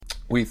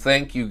We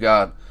thank you,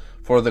 God,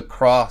 for the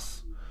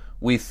cross.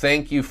 We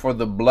thank you for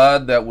the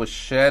blood that was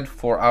shed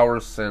for our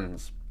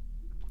sins.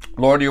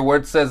 Lord, your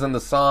word says in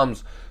the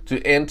Psalms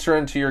to enter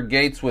into your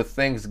gates with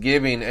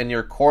thanksgiving and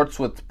your courts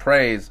with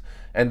praise,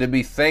 and to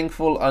be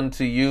thankful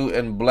unto you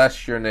and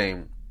bless your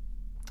name.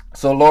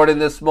 So, Lord, in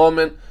this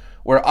moment,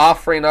 we're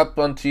offering up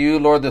unto you,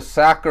 Lord, the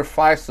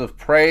sacrifice of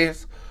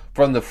praise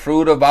from the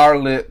fruit of our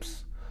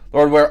lips.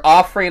 Lord, we're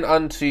offering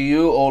unto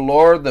you, O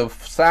Lord, the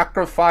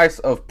sacrifice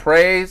of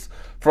praise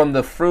from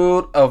the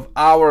fruit of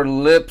our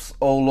lips,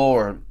 O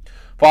Lord.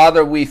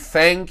 Father, we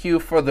thank you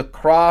for the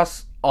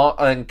cross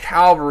on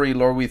Calvary,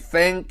 Lord. We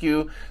thank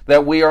you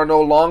that we are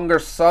no longer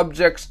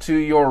subjects to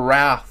your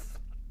wrath.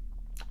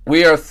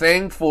 We are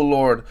thankful,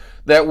 Lord,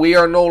 that we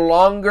are no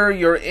longer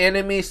your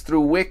enemies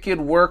through wicked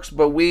works,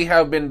 but we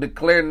have been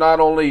declared not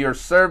only your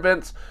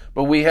servants,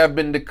 but we have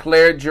been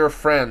declared your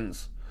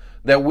friends.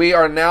 That we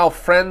are now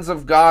friends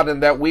of God,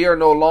 and that we are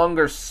no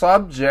longer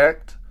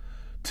subject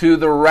to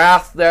the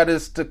wrath that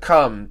is to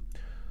come.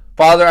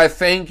 Father, I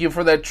thank you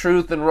for that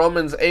truth in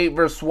Romans 8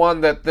 verse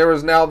 1, that there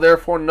is now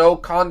therefore no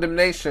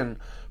condemnation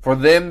for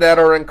them that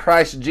are in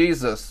Christ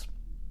Jesus.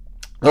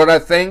 Lord, I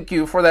thank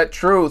you for that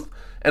truth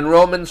in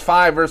Romans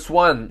 5 verse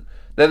 1,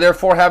 that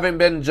therefore having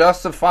been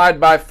justified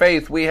by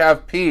faith, we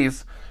have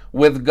peace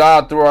with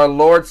God through our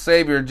Lord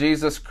Savior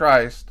Jesus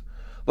Christ.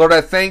 Lord,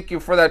 I thank you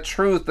for that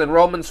truth in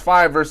Romans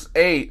 5 verse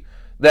 8,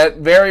 that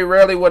very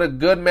rarely would a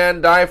good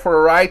man die for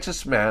a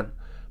righteous man.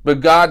 But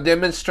God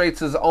demonstrates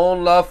his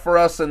own love for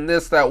us in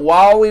this, that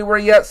while we were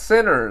yet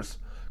sinners,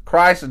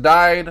 Christ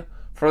died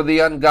for the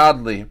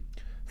ungodly.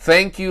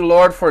 Thank you,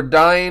 Lord, for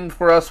dying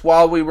for us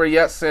while we were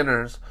yet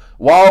sinners,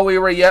 while we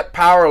were yet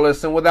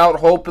powerless and without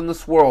hope in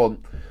this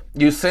world.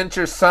 You sent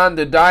your Son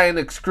to die an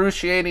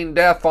excruciating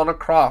death on a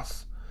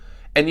cross,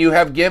 and you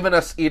have given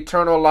us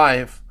eternal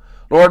life.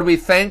 Lord, we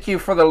thank you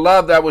for the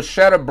love that was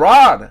shed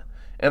abroad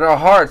in our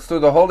hearts through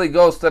the Holy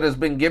Ghost that has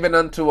been given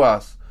unto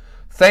us.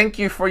 Thank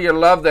you for your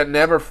love that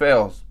never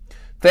fails.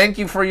 Thank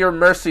you for your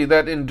mercy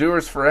that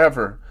endures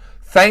forever.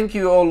 Thank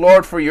you, O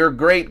Lord, for your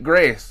great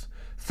grace.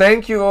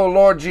 Thank you, O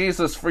Lord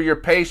Jesus, for your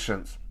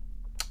patience.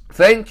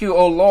 Thank you,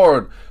 O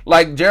Lord,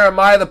 like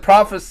Jeremiah the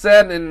prophet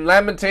said in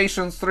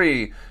Lamentations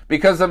 3,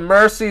 because the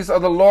mercies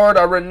of the Lord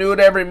are renewed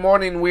every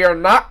morning, we are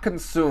not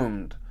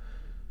consumed.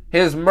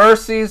 His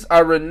mercies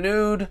are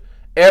renewed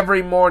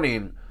every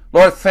morning.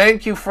 Lord,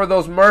 thank you for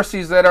those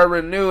mercies that are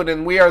renewed,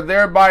 and we are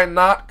thereby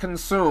not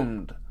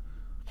consumed.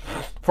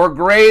 For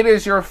great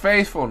is your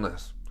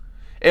faithfulness.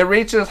 It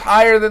reaches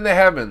higher than the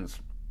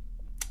heavens.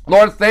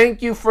 Lord,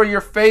 thank you for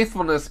your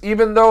faithfulness,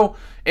 even though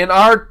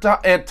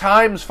at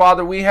times,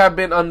 Father, we have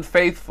been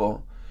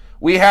unfaithful.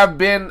 We have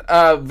been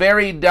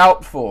very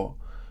doubtful.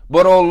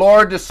 But, oh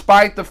Lord,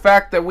 despite the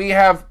fact that we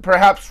have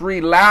perhaps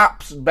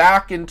relapsed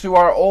back into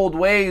our old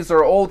ways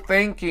or old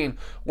thinking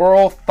or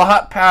old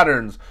thought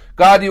patterns,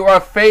 God, you are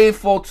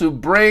faithful to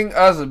bring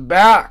us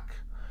back.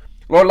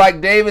 Lord, like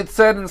David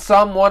said in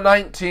Psalm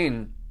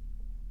 119,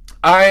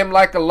 I am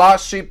like a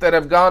lost sheep that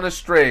have gone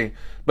astray,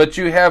 but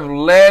you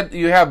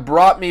have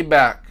brought me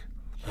back.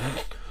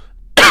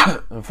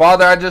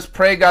 Father, I just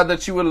pray, God,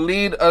 that you would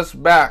lead us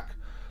back.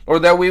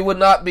 Lord, that we would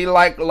not be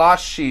like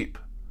lost sheep.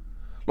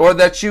 Lord,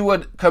 that you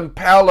would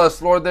compel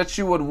us. Lord, that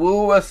you would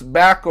woo us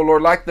back, oh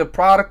Lord, like the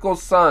prodigal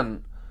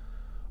son.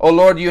 Oh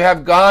Lord, you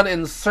have gone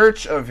in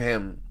search of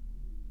him.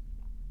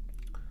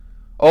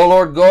 Oh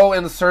Lord, go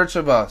in search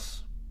of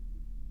us.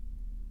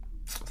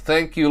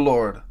 Thank you,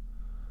 Lord.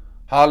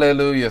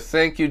 Hallelujah.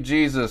 Thank you,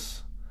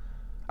 Jesus.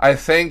 I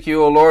thank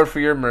you, O Lord,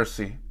 for your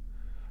mercy.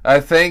 I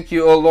thank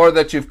you, O Lord,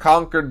 that you've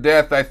conquered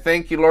death. I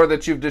thank you, Lord,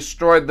 that you've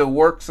destroyed the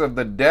works of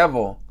the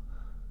devil.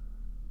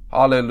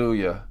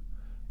 Hallelujah.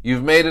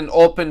 You've made an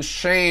open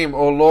shame,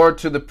 O Lord,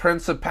 to the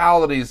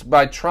principalities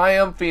by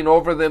triumphing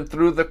over them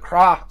through the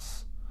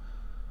cross.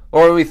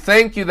 Lord, we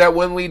thank you that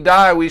when we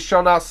die, we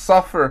shall not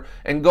suffer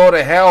and go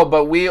to hell,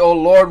 but we, O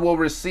Lord, will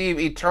receive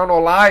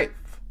eternal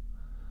life.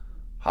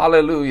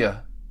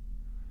 Hallelujah.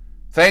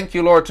 Thank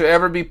you, Lord, to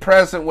ever be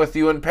present with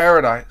you in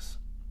paradise.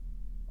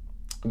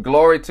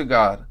 Glory to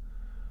God.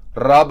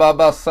 I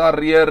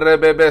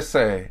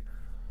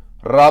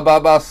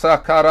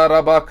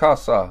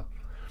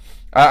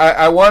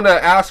want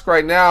to ask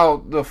right now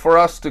for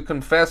us to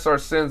confess our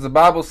sins. The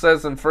Bible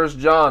says in 1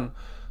 John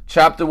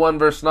chapter 1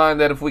 verse 9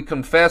 that if we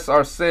confess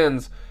our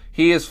sins,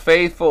 he is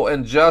faithful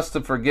and just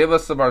to forgive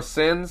us of our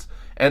sins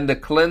and to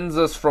cleanse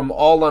us from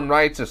all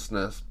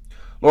unrighteousness.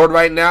 Lord,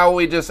 right now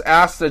we just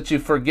ask that you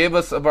forgive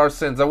us of our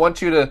sins. I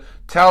want you to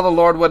tell the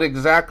Lord what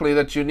exactly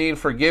that you need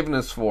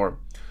forgiveness for.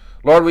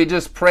 Lord, we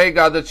just pray,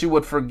 God, that you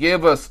would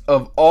forgive us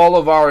of all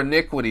of our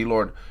iniquity,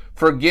 Lord.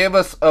 Forgive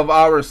us of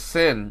our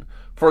sin.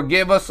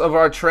 Forgive us of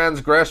our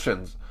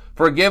transgressions.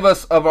 Forgive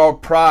us of our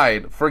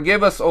pride.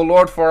 Forgive us, O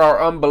Lord, for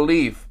our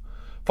unbelief.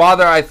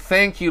 Father, I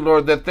thank you,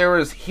 Lord, that there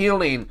is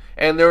healing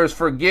and there is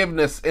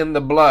forgiveness in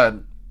the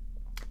blood.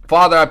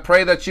 Father, I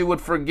pray that you would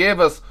forgive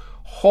us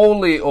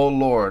wholly, O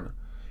Lord.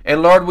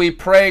 And Lord, we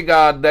pray,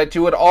 God, that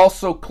you would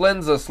also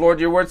cleanse us. Lord,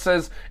 your word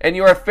says, and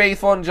you are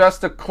faithful and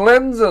just to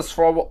cleanse us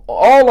from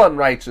all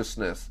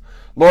unrighteousness.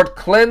 Lord,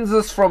 cleanse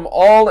us from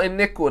all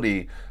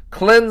iniquity.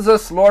 Cleanse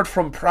us, Lord,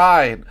 from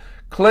pride.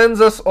 Cleanse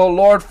us, O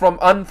Lord, from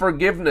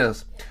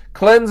unforgiveness.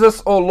 Cleanse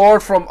us, O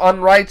Lord, from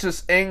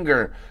unrighteous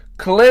anger.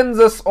 Cleanse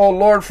us, O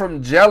Lord,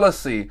 from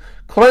jealousy.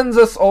 Cleanse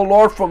us, O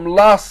Lord, from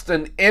lust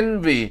and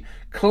envy.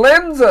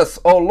 Cleanse us,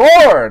 O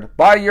Lord,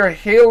 by your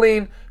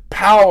healing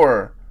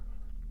power.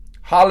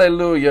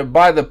 Hallelujah.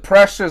 By the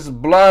precious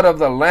blood of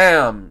the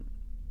Lamb.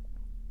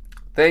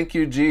 Thank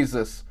you,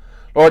 Jesus.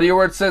 Lord, your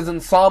word says in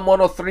Psalm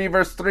 103,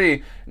 verse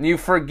 3, and you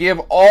forgive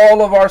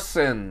all of our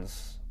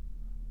sins.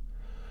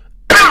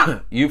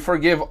 You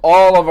forgive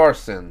all of our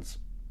sins.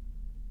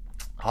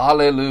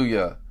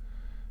 Hallelujah.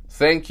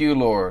 Thank you,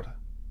 Lord.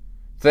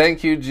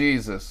 Thank you,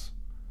 Jesus.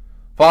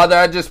 Father,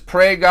 I just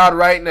pray, God,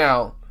 right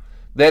now,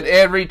 that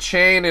every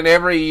chain and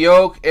every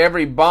yoke,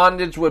 every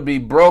bondage would be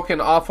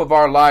broken off of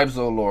our lives,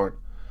 O Lord.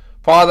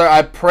 Father,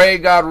 I pray,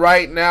 God,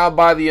 right now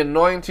by the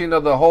anointing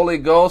of the Holy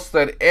Ghost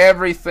that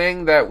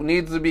everything that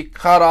needs to be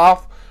cut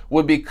off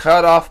would be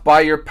cut off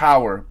by your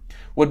power,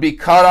 would be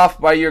cut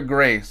off by your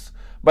grace,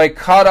 by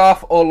cut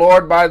off, O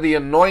Lord, by the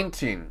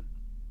anointing.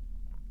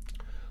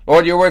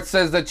 Lord, your word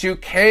says that you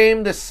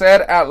came to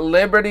set at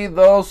liberty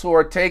those who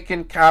are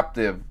taken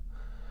captive.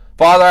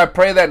 Father, I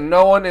pray that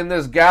no one in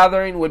this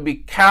gathering would be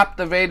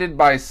captivated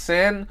by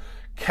sin,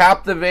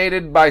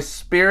 captivated by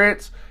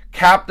spirits,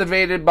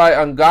 captivated by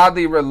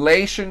ungodly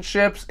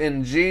relationships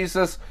in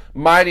Jesus'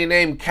 mighty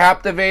name,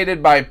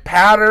 captivated by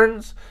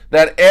patterns,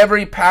 that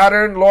every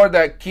pattern, Lord,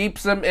 that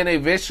keeps them in a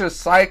vicious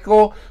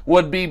cycle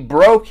would be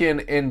broken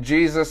in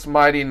Jesus'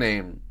 mighty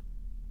name.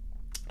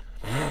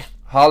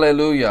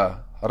 Hallelujah.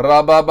 I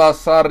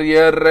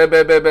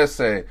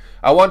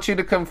want you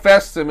to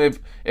confess them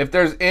if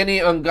there's any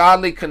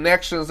ungodly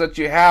connections that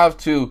you have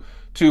to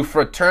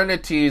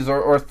fraternities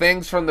or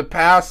things from the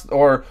past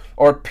or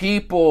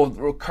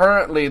people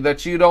currently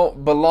that you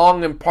don't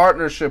belong in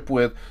partnership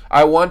with.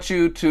 I want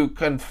you to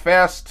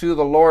confess to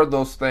the Lord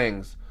those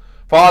things.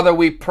 Father,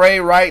 we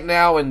pray right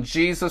now in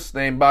Jesus'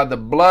 name by the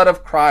blood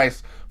of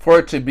Christ for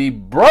it to be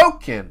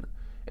broken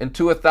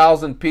into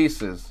 1,000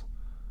 pieces.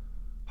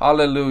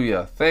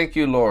 Hallelujah. Thank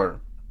you, Lord.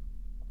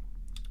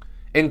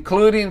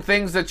 Including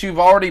things that you've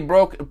already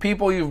broken,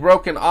 people you've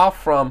broken off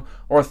from,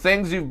 or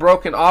things you've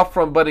broken off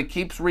from, but it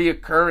keeps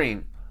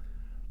reoccurring.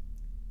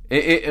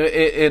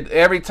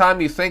 Every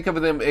time you think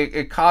of them,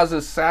 it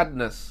causes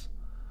sadness,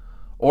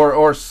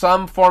 or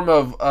some form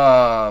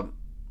of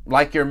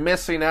like you're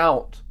missing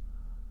out.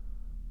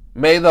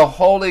 May the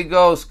Holy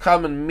Ghost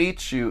come and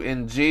meet you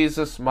in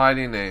Jesus'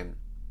 mighty name.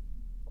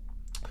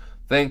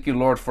 Thank you,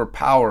 Lord, for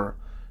power.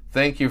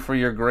 Thank you for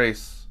your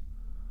grace.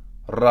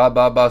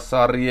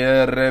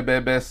 Rababasariye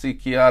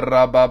rebebesikia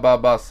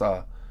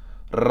rabababasa.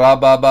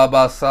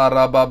 Rabababasa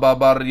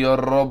rabababario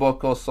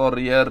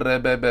robokosorie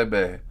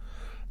rebebebe.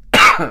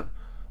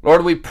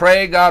 Lord, we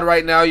pray, God,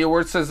 right now, your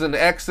word says in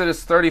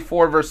Exodus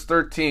 34, verse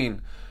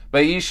 13,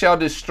 but ye shall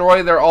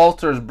destroy their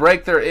altars,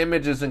 break their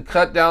images, and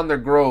cut down their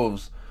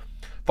groves.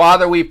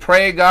 Father, we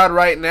pray, God,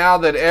 right now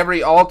that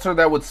every altar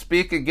that would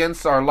speak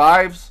against our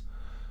lives,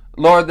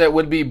 Lord, that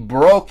would be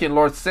broken.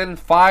 Lord, send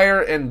fire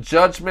and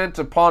judgment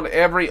upon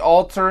every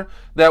altar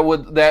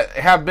that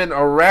have been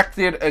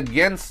erected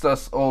against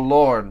us, O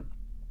Lord.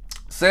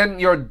 Send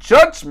your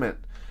judgment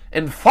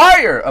and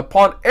fire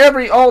upon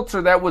every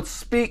altar that would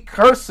speak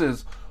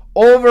curses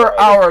over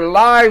our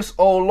lives,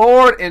 O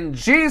Lord, in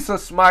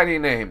Jesus' mighty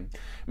name.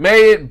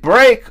 May it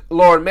break,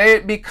 Lord. May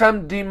it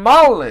become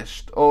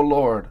demolished, O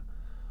Lord.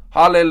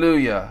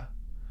 Hallelujah.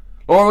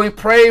 Lord, we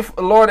pray,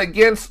 Lord,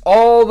 against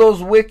all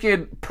those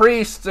wicked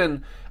priests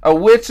and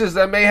witches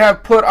that may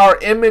have put our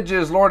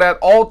images, Lord, at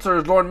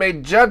altars. Lord, may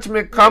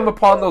judgment come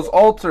upon those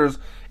altars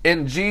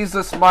in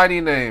Jesus' mighty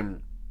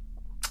name.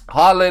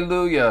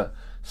 Hallelujah.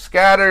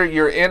 Scatter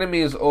your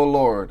enemies, O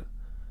Lord.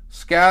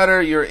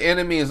 Scatter your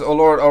enemies, O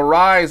Lord.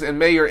 Arise and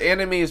may your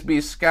enemies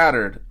be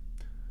scattered.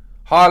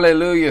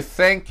 Hallelujah.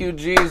 Thank you,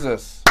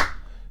 Jesus.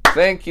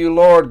 Thank you,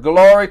 Lord.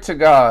 Glory to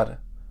God.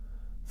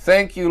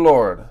 Thank you,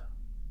 Lord.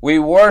 We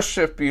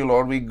worship you,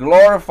 Lord. We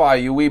glorify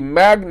you. We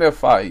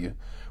magnify you.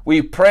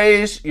 We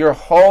praise your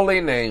holy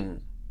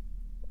name.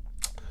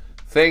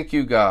 Thank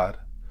you, God.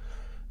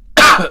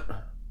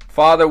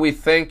 Father, we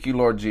thank you,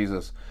 Lord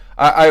Jesus.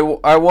 I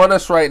want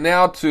us right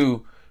now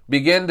to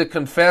begin to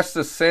confess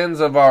the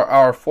sins of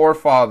our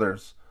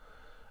forefathers.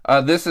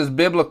 This is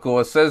biblical.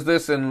 It says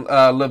this in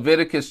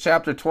Leviticus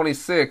chapter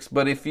 26.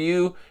 But if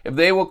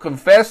they will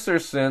confess their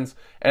sins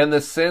and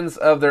the sins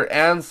of their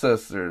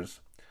ancestors,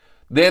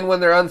 then when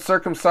their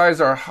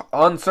uncircumcised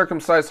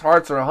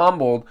hearts are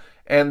humbled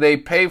and they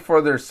pay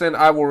for their sin,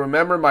 I will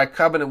remember my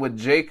covenant with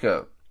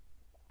Jacob.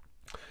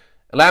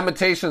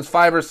 Lamentations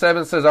 5 verse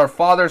 7 says, our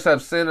fathers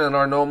have sinned and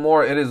are no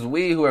more. It is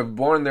we who have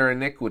borne their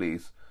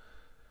iniquities.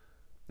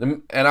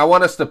 And I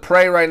want us to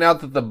pray right now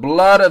that the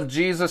blood of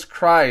Jesus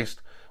Christ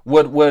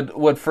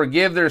would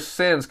forgive their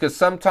sins, because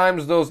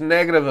sometimes those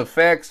negative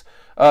effects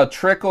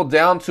trickle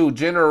down to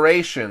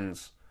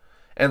generations.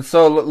 And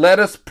so let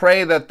us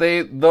pray that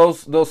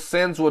those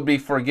sins would be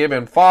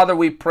forgiven. Father,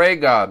 we pray,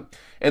 God,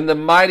 in the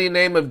mighty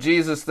name of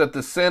Jesus, that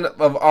the sin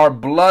of our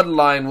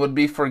bloodline would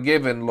be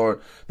forgiven,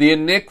 Lord. The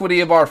iniquity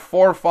of our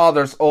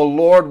forefathers, O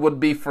Lord, would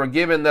be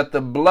forgiven, that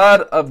the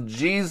blood of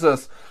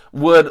Jesus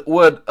would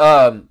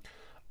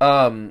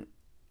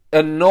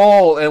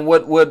annul and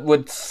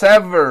would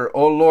sever,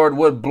 O Lord,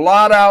 would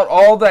blot out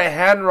all the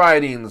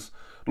handwritings,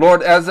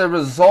 Lord, as a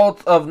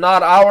result of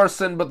not our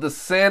sin, but the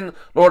sin,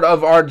 Lord,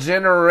 of our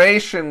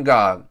generation,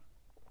 God.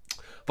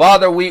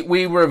 Father,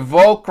 we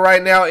revoke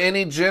right now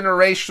any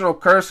generational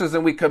curses,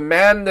 and we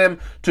command them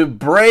to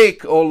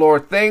break, oh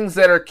Lord, things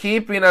that are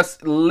keeping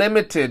us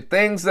limited,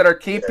 things that are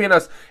keeping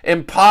us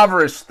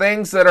impoverished,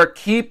 things that are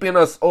keeping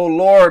us, oh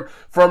Lord,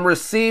 from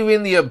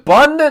receiving the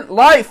abundant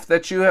life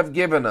that you have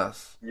given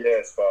us.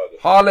 Yes, Father.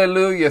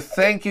 Hallelujah.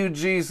 Thank you,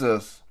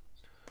 Jesus.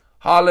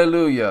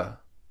 Hallelujah.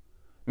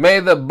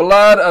 May the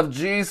blood of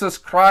Jesus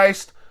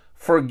Christ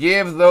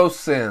forgive those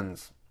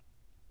sins.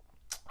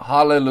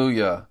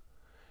 Hallelujah.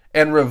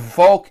 And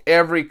revoke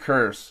every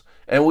curse.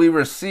 And we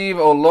receive,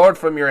 O Lord,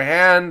 from your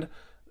hand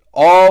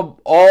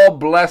all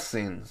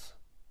blessings.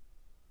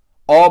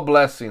 All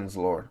blessings,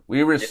 Lord.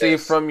 We receive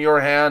from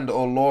your hand,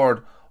 O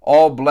Lord,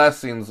 all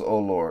blessings, O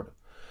Lord.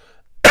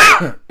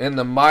 In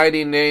the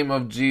mighty name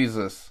of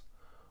Jesus.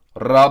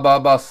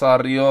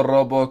 Rababasario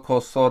robo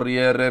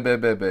kosoriere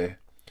bebebe.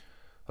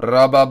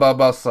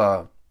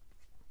 Rabababasa.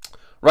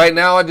 Right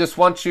now, I just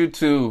want you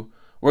to,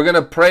 we're going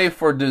to pray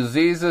for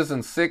diseases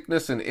and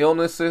sickness and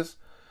illnesses.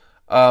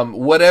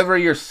 Whatever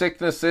your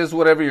sickness is,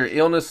 whatever your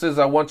illness is,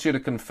 I want you to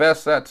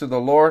confess that to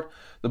the Lord.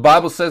 The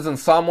Bible says in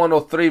Psalm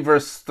 103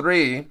 verse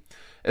 3,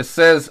 it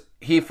says,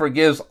 He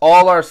forgives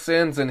all our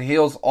sins and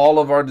heals all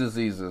of our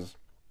diseases.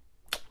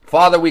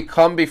 Father, we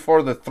come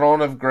before the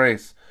throne of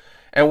grace,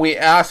 and we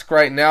ask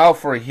right now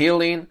for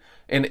healing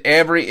in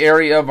every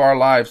area of our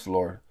lives,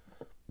 Lord.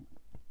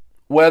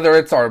 Whether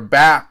it's our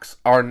backs,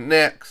 our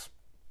necks,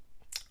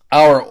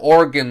 our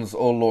organs,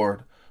 O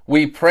Lord.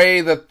 We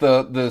pray that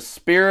the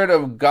Spirit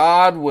of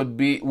God would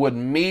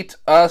meet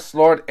us,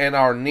 Lord, in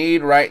our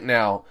need right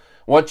now.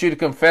 I want you to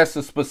confess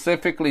to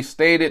specifically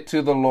state it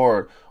to the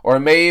Lord. Or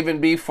it may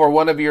even be for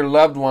one of your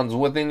loved ones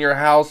within your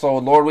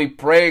household. Lord, we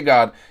pray,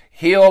 God,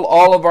 heal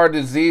all of our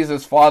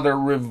diseases, Father.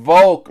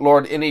 Revoke,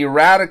 Lord, and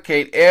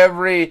eradicate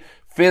every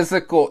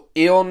physical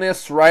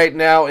illness right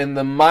now in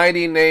the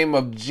mighty name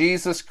of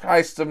Jesus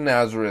Christ of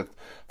Nazareth.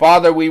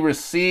 Father, we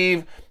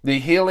receive the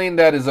healing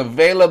that is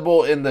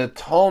available in the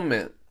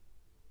atonement.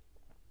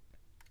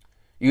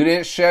 You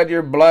didn't shed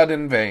your blood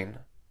in vain.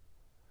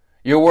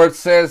 Your word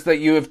says that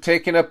you have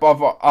taken up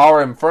of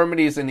our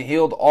infirmities and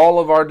healed all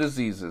of our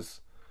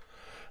diseases.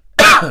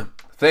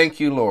 Thank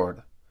you,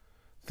 Lord.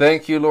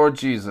 Thank you, Lord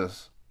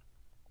Jesus.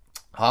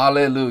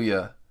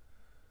 Hallelujah.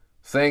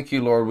 Thank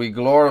you, Lord. We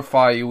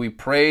glorify you. We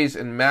praise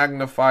and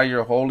magnify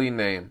your holy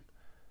name.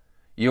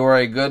 You are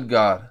a good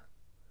God.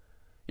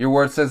 Your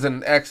word says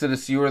in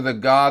Exodus, you are the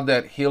God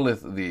that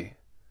healeth thee.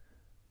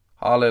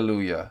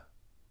 Hallelujah.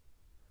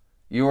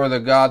 You are the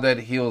God that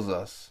heals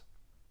us.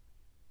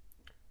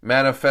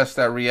 Manifest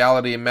that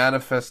reality,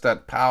 manifest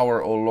that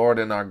power, O Lord,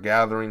 in our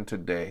gathering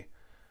today.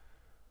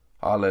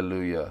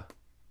 Hallelujah.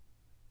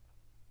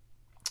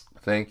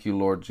 Thank you,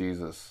 Lord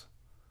Jesus.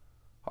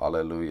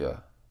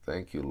 Hallelujah.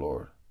 Thank you,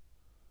 Lord.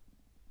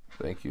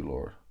 Thank you,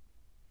 Lord.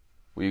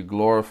 We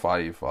glorify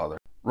you, Father.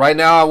 Right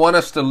now, I want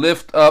us to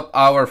lift up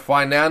our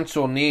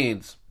financial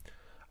needs.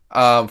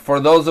 For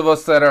those of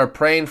us that are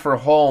praying for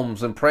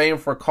homes and praying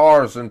for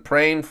cars and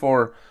praying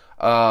for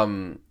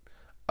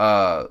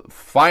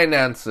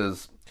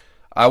finances,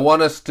 I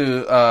want us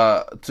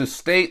to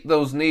state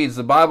those needs.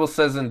 The Bible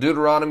says in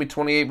Deuteronomy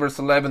 28 verse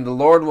 11, the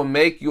Lord will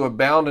make you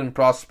abound in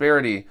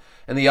prosperity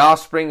and the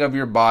offspring of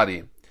your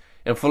body.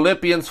 And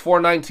Philippians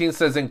 4:19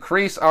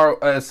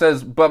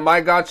 says, but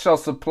my God shall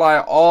supply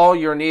all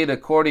your need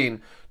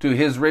according to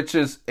his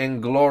riches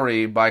in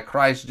glory by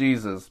Christ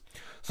Jesus.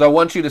 So I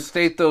want you to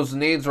state those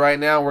needs right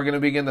now. We're going to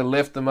begin to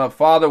lift them up.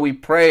 Father, we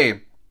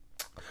pray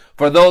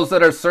for those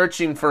that are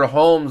searching for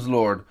homes,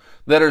 Lord,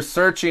 that are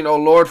searching, oh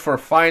Lord, for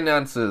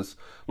finances,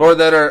 Lord,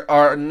 that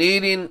are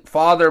needing,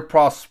 Father,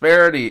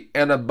 prosperity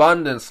and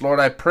abundance. Lord,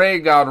 I pray,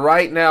 God,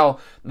 right now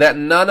that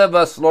none of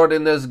us, Lord,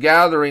 in this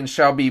gathering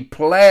shall be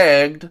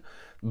plagued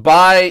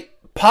by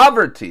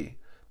poverty,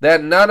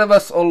 that none of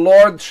us, O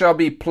Lord, shall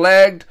be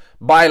plagued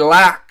by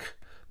lack,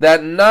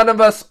 that none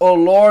of us, O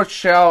Lord,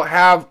 shall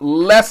have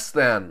less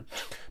than.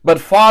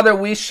 But Father,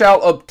 we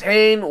shall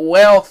obtain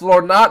wealth,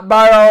 Lord, not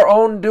by our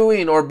own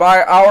doing or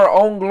by our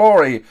own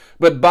glory,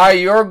 but by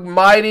your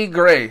mighty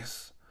grace.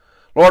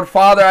 Lord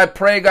Father, I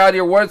pray, God,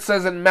 your word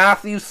says in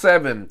Matthew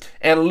 7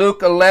 and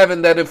Luke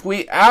 11 that if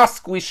we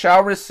ask, we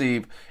shall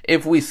receive.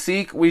 If we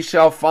seek, we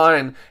shall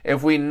find.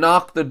 If we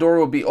knock, the door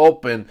will be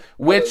open.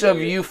 Which of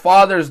you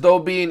fathers, though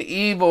being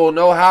evil,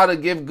 know how to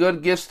give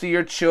good gifts to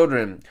your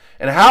children?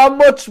 And how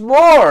much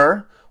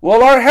more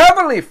will our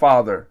heavenly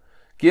Father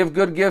give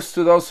good gifts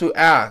to those who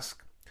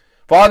ask?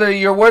 Father,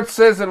 your word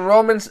says in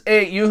Romans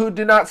 8, you who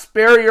did not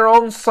spare your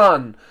own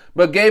son,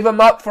 but gave him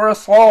up for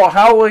us all,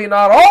 how will you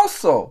not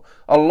also,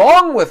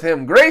 along with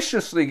him,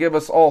 graciously give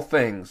us all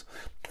things?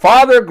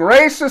 Father,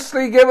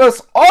 graciously give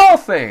us all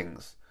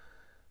things.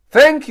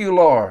 Thank you,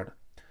 Lord,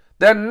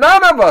 that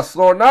none of us,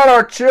 Lord, not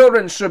our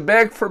children, should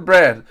beg for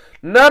bread.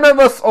 None of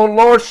us, O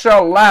Lord,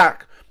 shall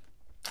lack.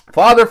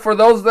 Father, for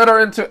those that are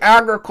into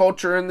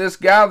agriculture in this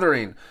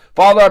gathering,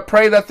 Father, I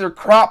pray that their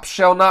crops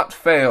shall not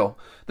fail.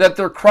 That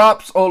their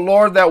crops, O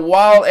Lord, that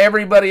while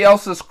everybody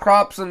else's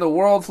crops in the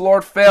world,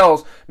 Lord,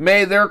 fails,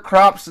 may their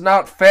crops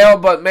not fail,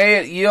 but may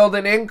it yield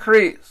an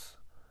increase.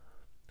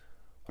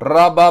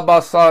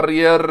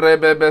 Rababasarye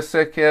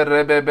rebebese ke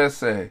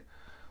rebebese.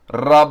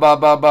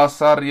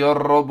 Rababasarye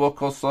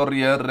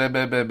robokosorye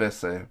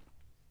rebebese.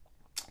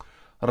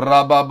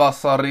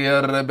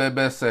 Rababasarye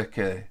rebebese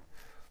ke.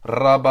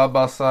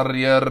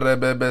 Rababasarye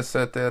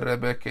rebebese te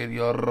rebeke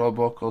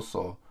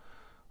robokoso.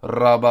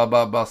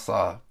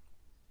 Rabababasa.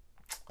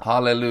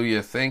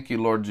 Hallelujah. Thank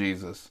you, Lord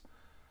Jesus.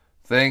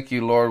 Thank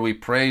you, Lord. We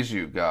praise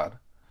you, God.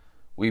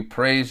 We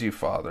praise you,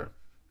 Father.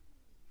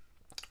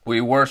 We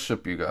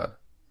worship you, God.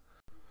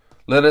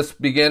 Let us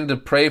begin to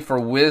pray for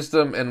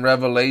wisdom and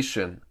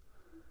revelation.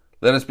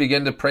 Let us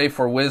begin to pray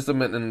for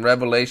wisdom and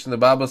revelation. The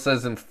Bible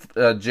says in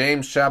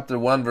James chapter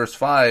 1, verse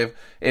 5,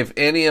 if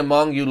any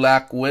among you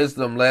lack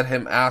wisdom, let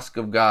him ask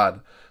of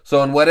God.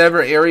 So in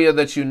whatever area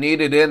that you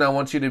need it in, I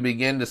want you to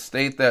begin to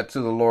state that to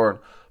the Lord.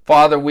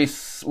 Father,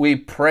 we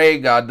pray,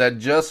 God, that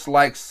just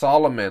like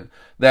Solomon,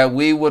 that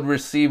we would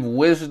receive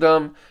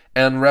wisdom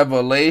and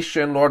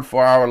revelation, Lord,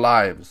 for our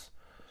lives.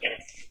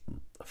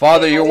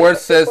 Father, your word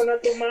says,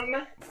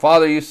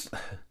 Father,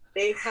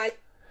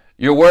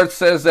 your word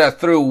says that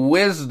through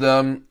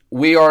wisdom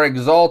we are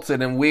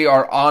exalted and we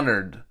are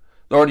honored.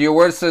 Lord, your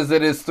word says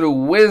it is through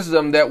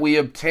wisdom that we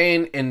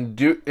obtain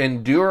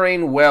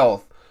enduring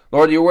wealth.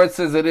 Lord, your word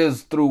says it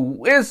is through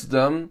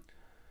wisdom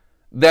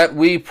that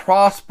we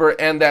prosper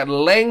and that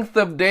length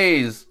of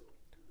days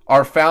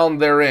are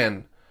found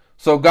therein.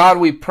 So God,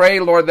 we pray,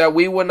 Lord, that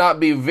we would not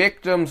be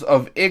victims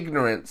of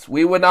ignorance.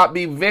 We would not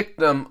be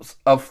victims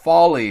of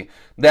folly.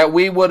 That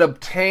we would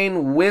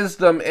obtain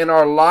wisdom in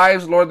our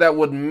lives, Lord, that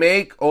would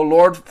make, oh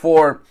Lord,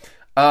 for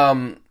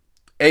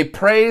a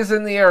praise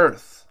in the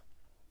earth.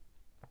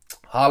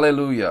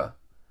 Hallelujah.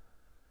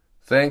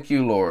 Thank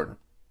you, Lord.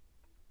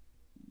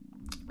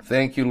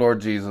 Thank you, Lord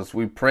Jesus.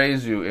 We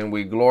praise you and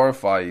we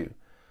glorify you.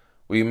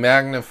 We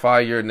magnify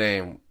your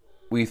name.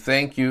 We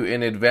thank you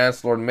in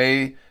advance, Lord.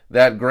 May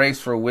that grace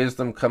for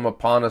wisdom come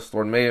upon us,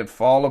 Lord. May it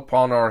fall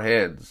upon our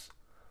heads.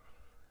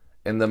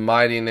 In the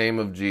mighty name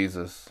of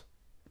Jesus.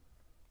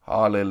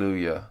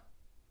 Hallelujah.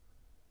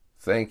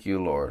 Thank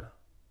you, Lord.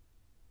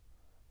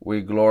 We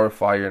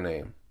glorify your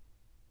name.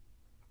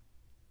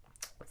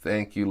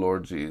 Thank you,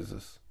 Lord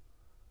Jesus.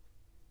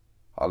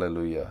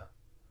 Hallelujah.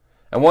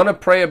 I want to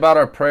pray about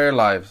our prayer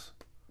lives.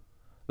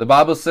 The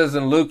Bible says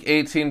in Luke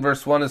 18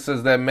 verse 1, it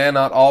says that men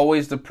ought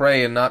always to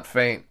pray and not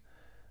faint.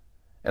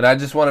 And I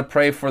just want to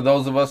pray for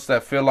those of us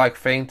that feel like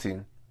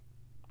fainting.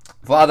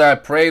 Father, I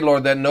pray,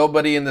 Lord, that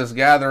nobody in this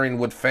gathering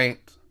would faint.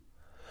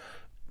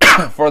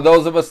 For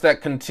those of us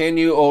that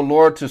continue, O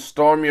Lord, to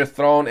storm your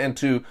throne and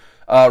to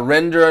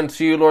render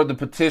unto you, Lord, the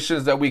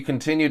petitions that we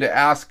continue to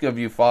ask of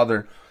you,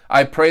 Father,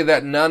 I pray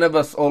that none of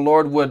us, O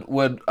Lord,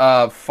 would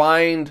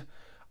find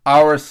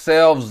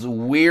ourselves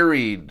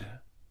wearied.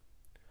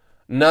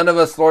 None of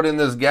us, Lord, in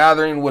this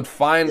gathering would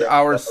find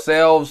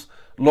ourselves,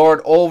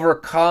 Lord,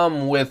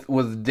 overcome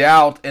with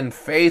doubt and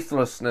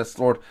faithlessness,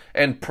 Lord,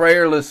 and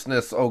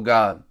prayerlessness, O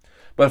God.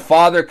 But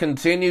Father,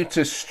 continue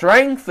to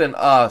strengthen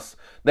us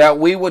that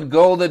we would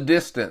go the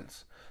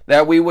distance,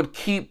 that we would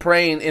keep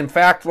praying. In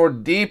fact,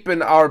 Lord,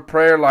 deepen our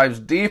prayer lives,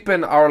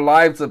 deepen our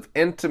lives of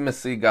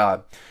intimacy,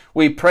 God.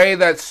 We pray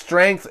that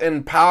strength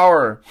and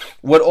power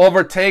would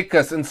overtake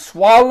us and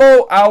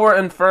swallow our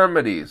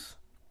infirmities.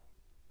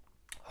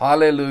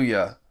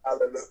 Hallelujah.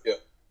 Hallelujah.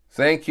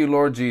 Thank you,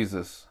 Lord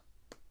Jesus.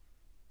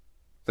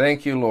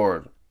 Thank you,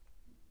 Lord.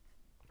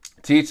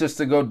 Teach us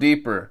to go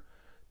deeper.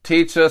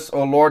 Teach us,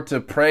 O Lord, to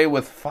pray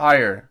with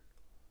fire.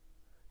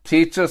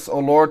 Teach us, O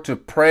Lord, to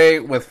pray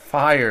with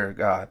fire,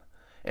 God,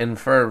 and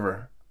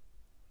fervor.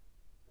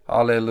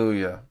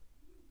 Hallelujah.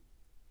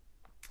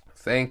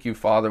 Thank you,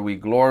 Father. We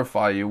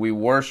glorify you. We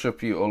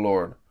worship you, O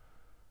Lord.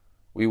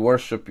 We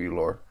worship you,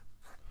 Lord.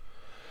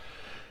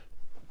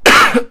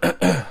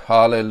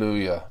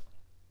 Hallelujah.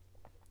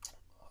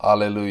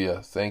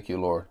 Hallelujah. Thank you,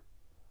 Lord.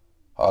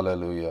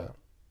 Hallelujah.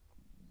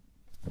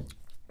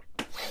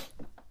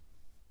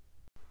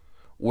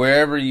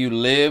 Wherever you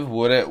live,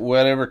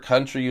 whatever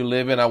country you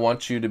live in, I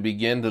want you to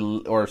begin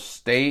to, or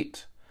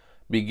state,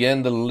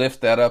 begin to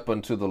lift that up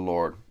unto the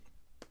Lord.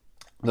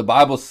 The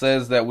Bible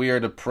says that we are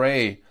to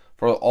pray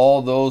for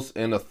all those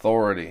in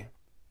authority.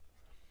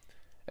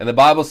 And the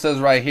Bible says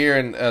right here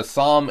in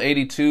Psalm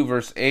 82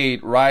 verse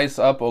 8, rise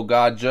up, O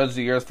God, judge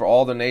the earth, for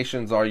all the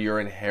nations are your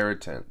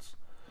inheritance.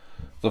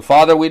 So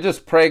Father, we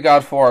just pray,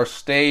 God, for our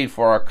state,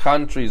 for our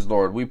countries,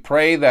 Lord. We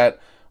pray that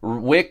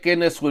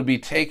wickedness would be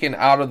taken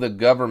out of the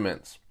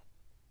governments.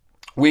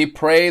 We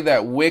pray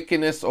that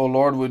wickedness, O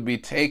Lord, would be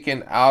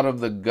taken out of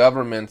the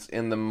governments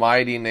in the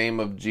mighty name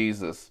of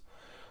Jesus.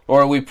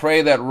 Lord, we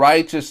pray that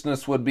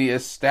righteousness would be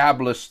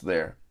established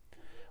there.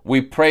 We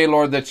pray,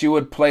 Lord, that you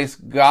would place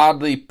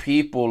godly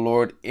people,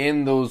 Lord,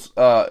 in those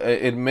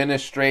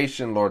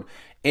administration, Lord,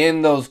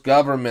 in those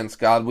governments,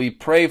 God. We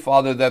pray,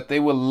 Father, that they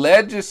will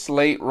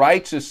legislate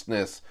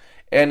righteousness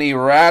and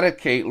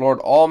eradicate, Lord,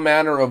 all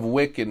manner of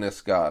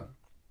wickedness, God.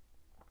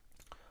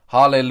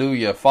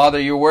 Hallelujah. Father,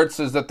 your word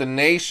says that the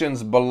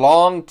nations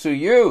belong to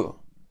you.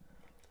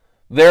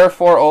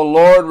 Therefore, O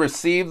Lord,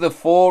 receive the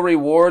full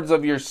rewards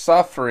of your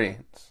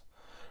sufferings.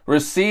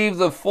 Receive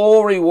the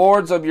full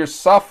rewards of your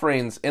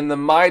sufferings in the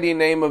mighty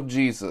name of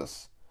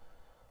Jesus.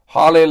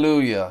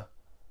 Hallelujah.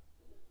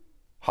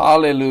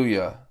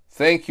 Hallelujah.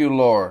 Thank you,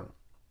 Lord.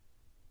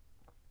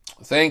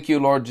 Thank you,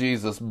 Lord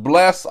Jesus.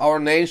 Bless our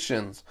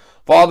nations.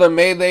 Father,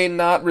 may they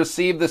not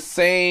receive the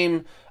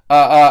same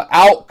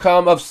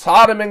outcome of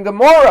Sodom and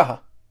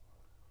Gomorrah.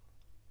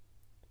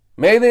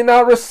 May they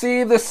not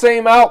receive the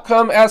same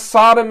outcome as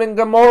Sodom and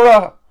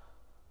Gomorrah.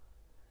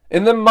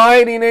 In the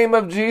mighty name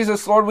of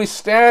Jesus, Lord, we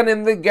stand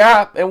in the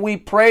gap and we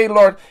pray,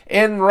 Lord,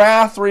 in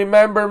wrath,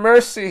 remember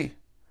mercy.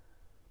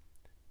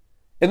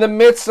 In the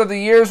midst of the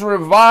years,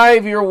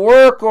 revive your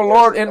work, O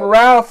Lord. In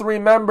wrath,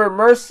 remember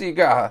mercy,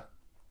 God.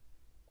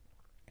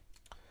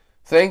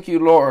 Thank you,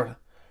 Lord.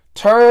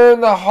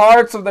 Turn the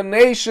hearts of the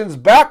nations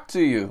back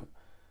to you.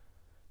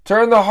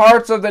 Turn the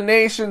hearts of the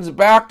nations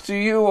back to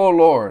you, O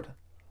Lord.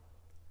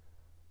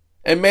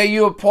 And may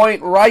you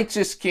appoint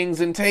righteous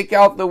kings and take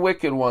out the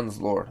wicked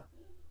ones, Lord.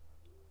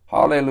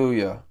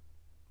 Hallelujah.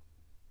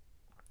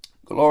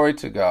 Glory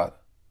to God.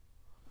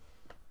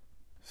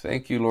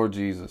 Thank you, Lord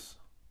Jesus.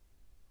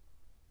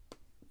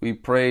 We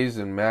praise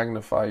and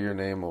magnify your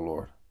name, O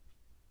Lord.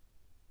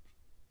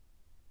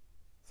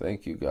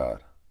 Thank you,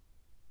 God.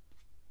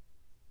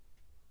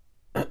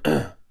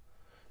 And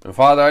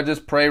Father, I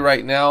just pray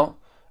right now,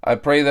 I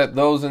pray that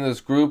those in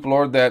this group,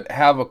 Lord, that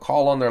have a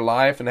call on their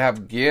life and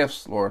have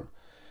gifts, Lord,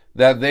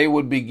 that they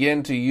would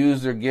begin to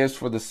use their gifts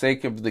for the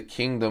sake of the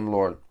kingdom,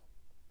 Lord.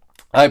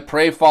 I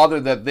pray, Father,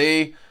 that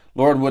they,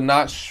 Lord, would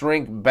not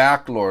shrink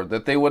back, Lord,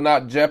 that they would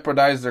not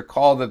jeopardize their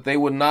call, that they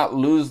would not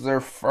lose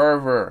their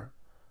fervor.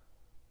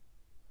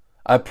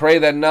 I pray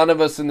that none of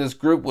us in this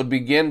group would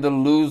begin to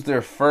lose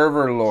their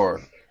fervor,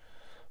 Lord.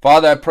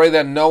 Father, I pray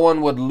that no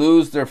one would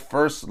lose their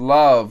first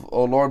love,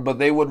 O Lord, but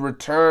they would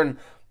return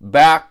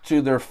back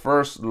to their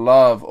first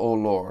love, O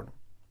Lord.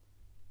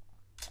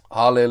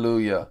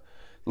 Hallelujah.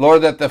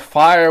 Lord, that the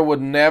fire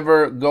would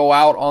never go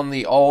out on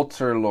the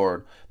altar,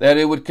 Lord. That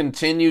it would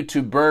continue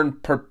to burn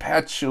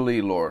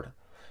perpetually, Lord.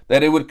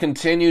 That it would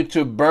continue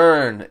to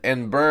burn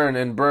and burn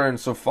and burn.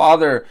 So,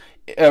 Father,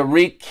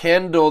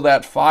 rekindle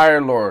that fire,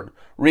 Lord.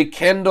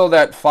 Rekindle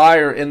that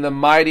fire in the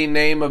mighty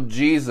name of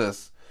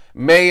Jesus.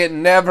 May it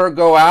never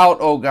go out,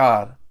 O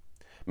God.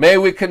 May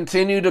we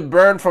continue to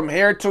burn from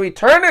here to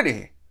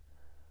eternity.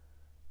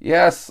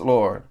 Yes,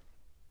 Lord.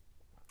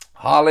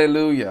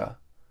 Hallelujah.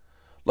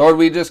 Lord,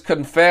 we just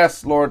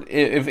confess, Lord,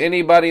 if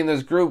anybody in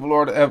this group,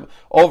 Lord, have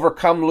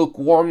overcome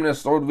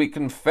lukewarmness, Lord, we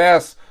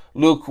confess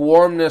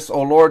lukewarmness,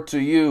 O Lord,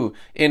 to you.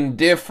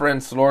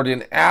 Indifference, Lord,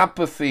 in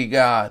apathy,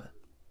 God.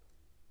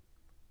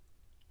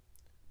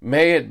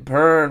 May it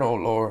burn, O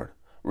Lord.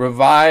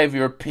 Revive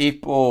your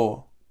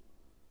people.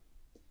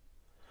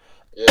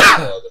 Yes,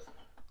 Father.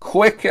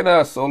 Quicken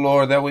us, O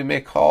Lord, that we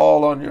may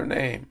call on your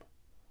name.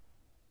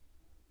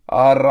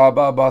 Father,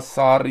 I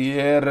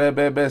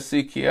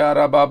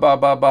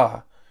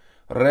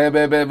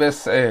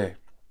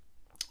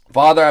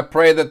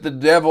pray that the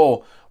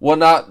devil will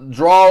not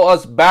draw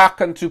us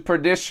back into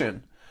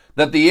perdition.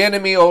 That the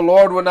enemy, O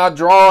Lord, will not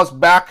draw us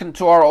back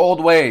into our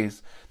old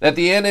ways. That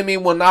the enemy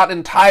will not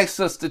entice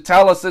us to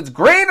tell us it's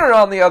greener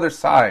on the other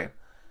side.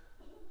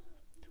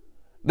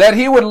 That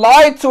he would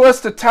lie to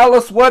us to tell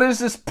us, what is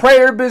this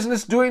prayer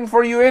business doing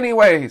for you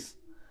anyways?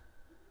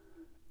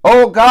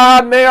 Oh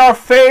God, may our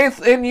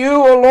faith in you,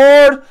 O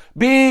Lord,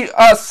 be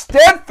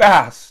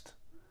steadfast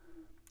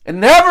and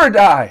never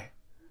die.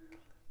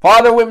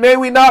 Father, may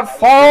we not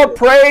fall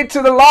prey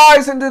to the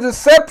lies and the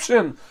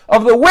deception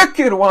of the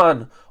wicked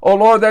one, O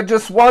Lord, that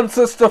just wants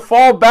us to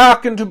fall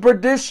back into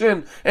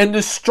perdition and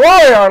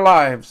destroy our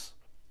lives.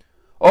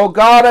 Oh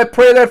God, I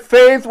pray that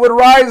faith would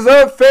rise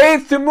up,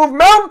 faith to move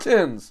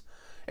mountains.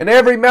 And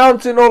every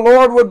mountain, O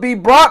Lord, would be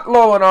brought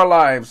low in our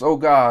lives, O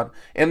God,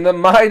 in the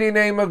mighty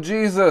name of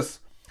Jesus.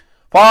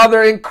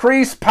 Father,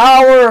 increase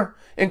power,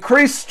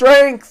 increase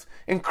strength,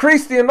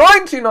 increase the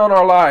anointing on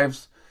our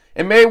lives.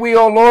 And may we,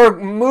 O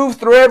Lord, move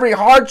through every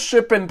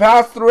hardship and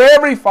pass through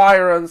every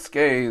fire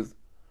unscathed.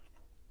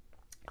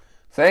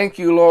 Thank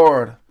you,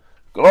 Lord.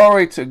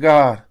 Glory to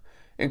God.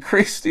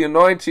 Increase the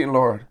anointing,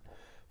 Lord.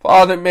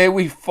 Father, may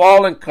we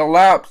fall and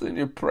collapse in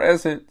your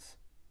presence.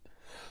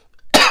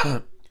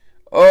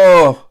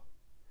 Oh,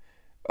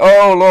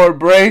 Lord,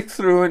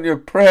 breakthrough in your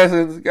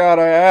presence, God,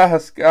 I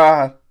ask,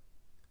 God.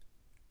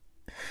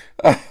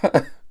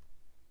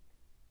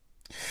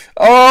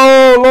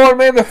 Oh, Lord,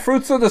 may the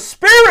fruits of the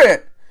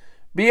Spirit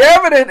be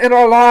evident in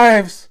our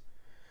lives.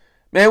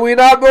 May we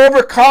not be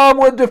overcome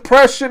with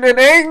depression and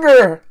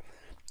anger,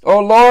 O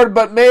Lord,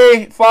 but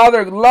may,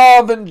 Father,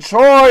 love and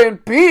joy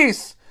and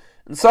peace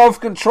and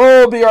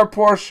self-control be our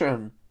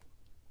portion.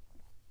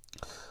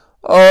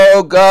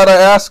 Oh God, I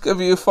ask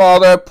of you,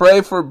 Father, I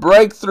pray for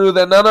breakthrough,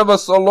 that none of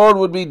us, O Lord,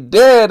 would be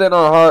dead in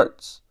our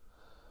hearts.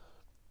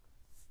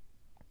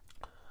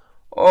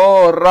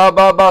 Oh,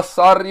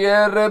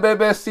 Rababasarye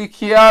Rebebe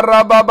Sikia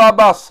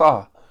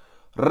Rabababasa.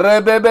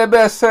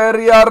 Rebebe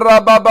Seria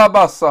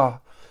Rabababasa.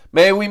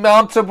 May we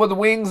mount up with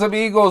wings of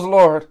eagles,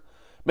 Lord.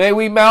 May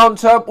we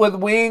mount up with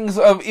wings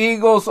of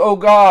eagles, O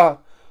God.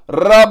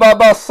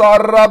 Rababasa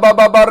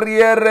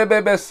Rabababarye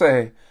Rebebe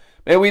Se.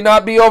 May we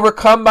not be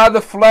overcome by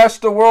the flesh,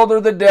 the world, or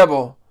the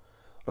devil.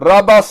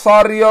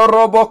 Rabasario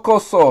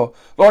Robokoso.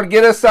 Lord,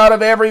 get us out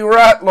of every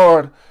rut,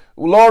 Lord.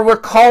 Lord, we're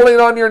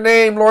calling on your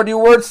name. Lord,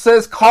 your word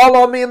says, call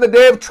on me in the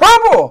day of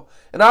trouble,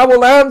 and I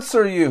will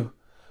answer you.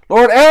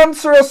 Lord,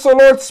 answer us, O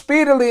Lord,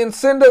 speedily, and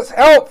send us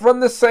help from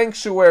the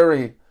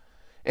sanctuary.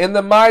 In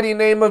the mighty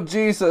name of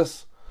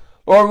Jesus.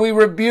 Lord, we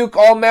rebuke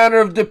all manner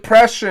of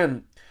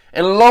depression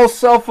and low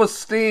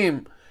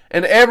self-esteem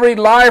and every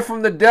lie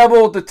from the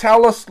devil to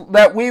tell us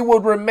that we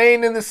would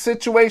remain in this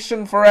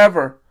situation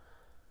forever.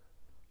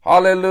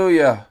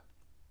 Hallelujah.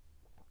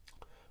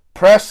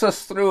 Press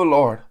us through,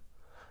 Lord.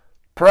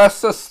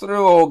 Press us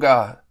through, O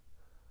God.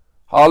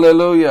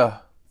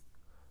 Hallelujah.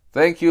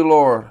 Thank you,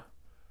 Lord.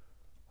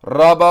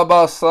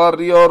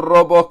 Rababasario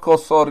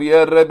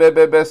robokosorie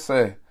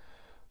rebebebese.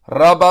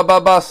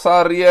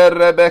 Rabababasarie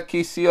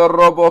rebekisio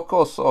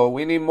robokoso.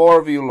 We need more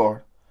of you,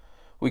 Lord.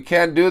 We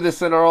can't do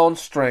this in our own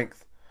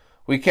strength.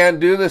 We can't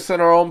do this in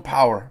our own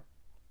power.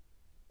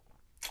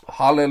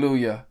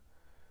 Hallelujah.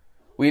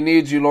 We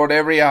need you, Lord,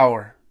 every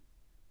hour.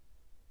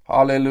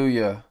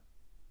 Hallelujah.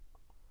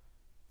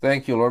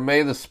 Thank you, Lord.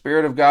 May the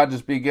Spirit of God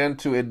just begin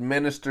to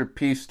administer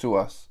peace to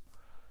us.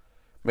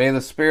 May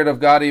the Spirit of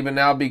God even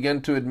now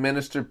begin to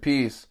administer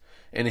peace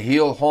and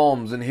heal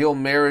homes and heal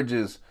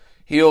marriages.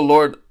 Heal,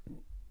 Lord,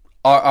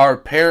 our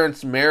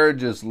parents'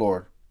 marriages,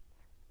 Lord.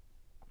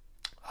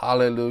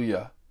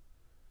 Hallelujah.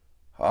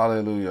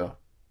 Hallelujah.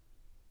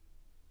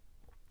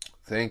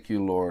 Thank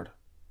you, Lord.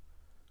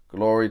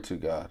 Glory to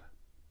God.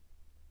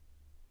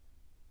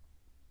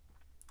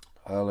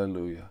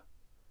 Hallelujah.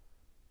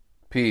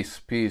 Peace,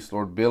 peace,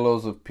 Lord,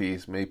 billows of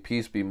peace. May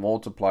peace be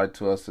multiplied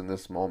to us in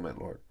this moment,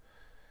 Lord.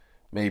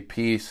 May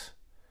peace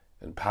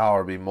and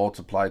power be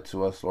multiplied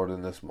to us, Lord,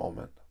 in this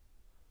moment.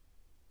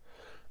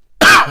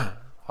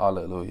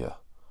 Hallelujah.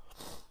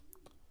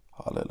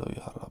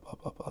 Hallelujah.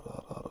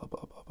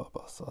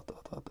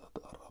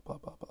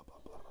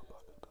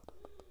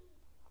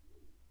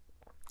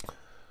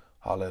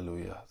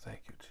 Hallelujah.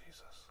 Thank you,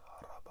 Jesus.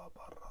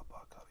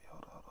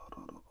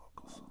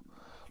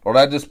 Lord,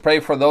 I just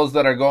pray for those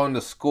that are going to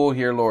school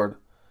here, Lord.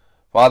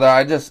 Father,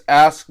 I just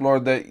ask,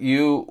 Lord, that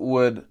you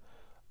would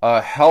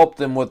help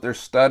them with their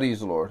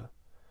studies, Lord.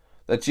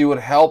 That you would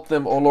help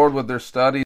them, oh Lord, with their studies.